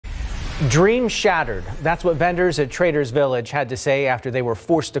Dreams shattered. That's what vendors at Traders Village had to say after they were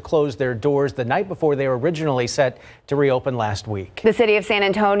forced to close their doors the night before they were originally set to reopen last week. The city of San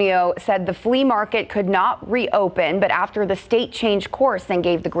Antonio said the flea market could not reopen, but after the state changed course and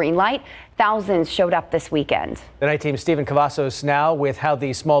gave the green light, thousands showed up this weekend. The Night Team's Stephen Cavazos now with how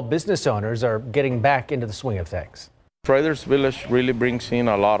these small business owners are getting back into the swing of things. Traders Village really brings in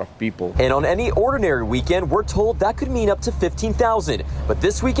a lot of people. And on any ordinary weekend, we're told that could mean up to 15,000. But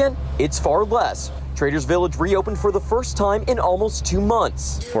this weekend, it's far less. Traders Village reopened for the first time in almost 2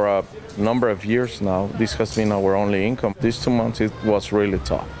 months. For a number of years now, this has been our only income. These 2 months, it was really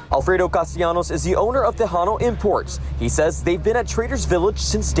tough. Alfredo Castellanos is the owner of Tejano Imports. He says they've been at Traders Village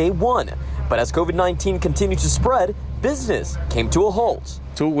since day one. But as COVID-19 continued to spread, business came to a halt.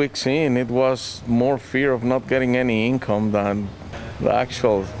 2 weeks in, it was more fear of not getting any income than the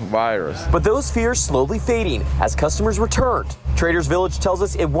actual virus. But those fears slowly fading as customers returned. Traders Village tells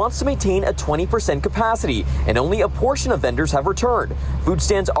us it wants to maintain a 20% capacity, and only a portion of vendors have returned. Food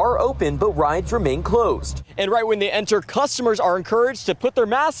stands are open, but rides remain closed. And right when they enter, customers are encouraged to put their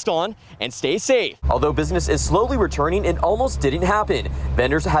masks on and stay safe. Although business is slowly returning, it almost didn't happen.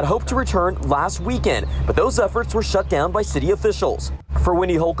 Vendors had hoped to return last weekend, but those efforts were shut down by city officials. For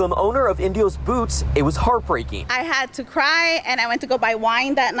Wendy Holcomb, owner of Indios Boots, it was heartbreaking. I had to cry, and I went to go buy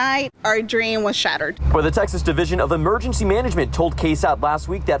wine that night. Our dream was shattered. But the Texas Division of Emergency Management told KSAT last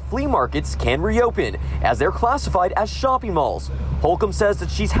week that flea markets can reopen, as they're classified as shopping malls. Holcomb says that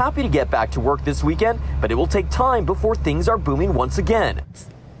she's happy to get back to work this weekend, but it will take time before things are booming once again. It's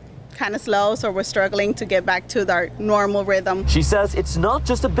kind of slow, so we're struggling to get back to our normal rhythm. She says it's not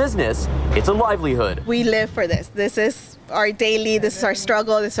just a business, it's a livelihood. We live for this. This is our daily, this is our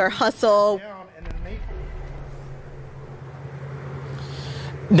struggle, this is our hustle.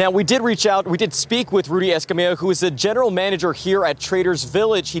 Now, we did speak with Rudy Escamilla, who is the general manager here at Traders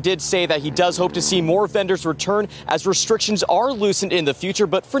Village. He did say that he does hope to see more vendors return as restrictions are loosened in the future.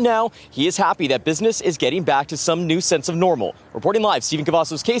 But for now, he is happy that business is getting back to some new sense of normal. Reporting live, Stephen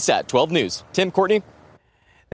Cavazos, KSAT 12 News. Tim, Courtney.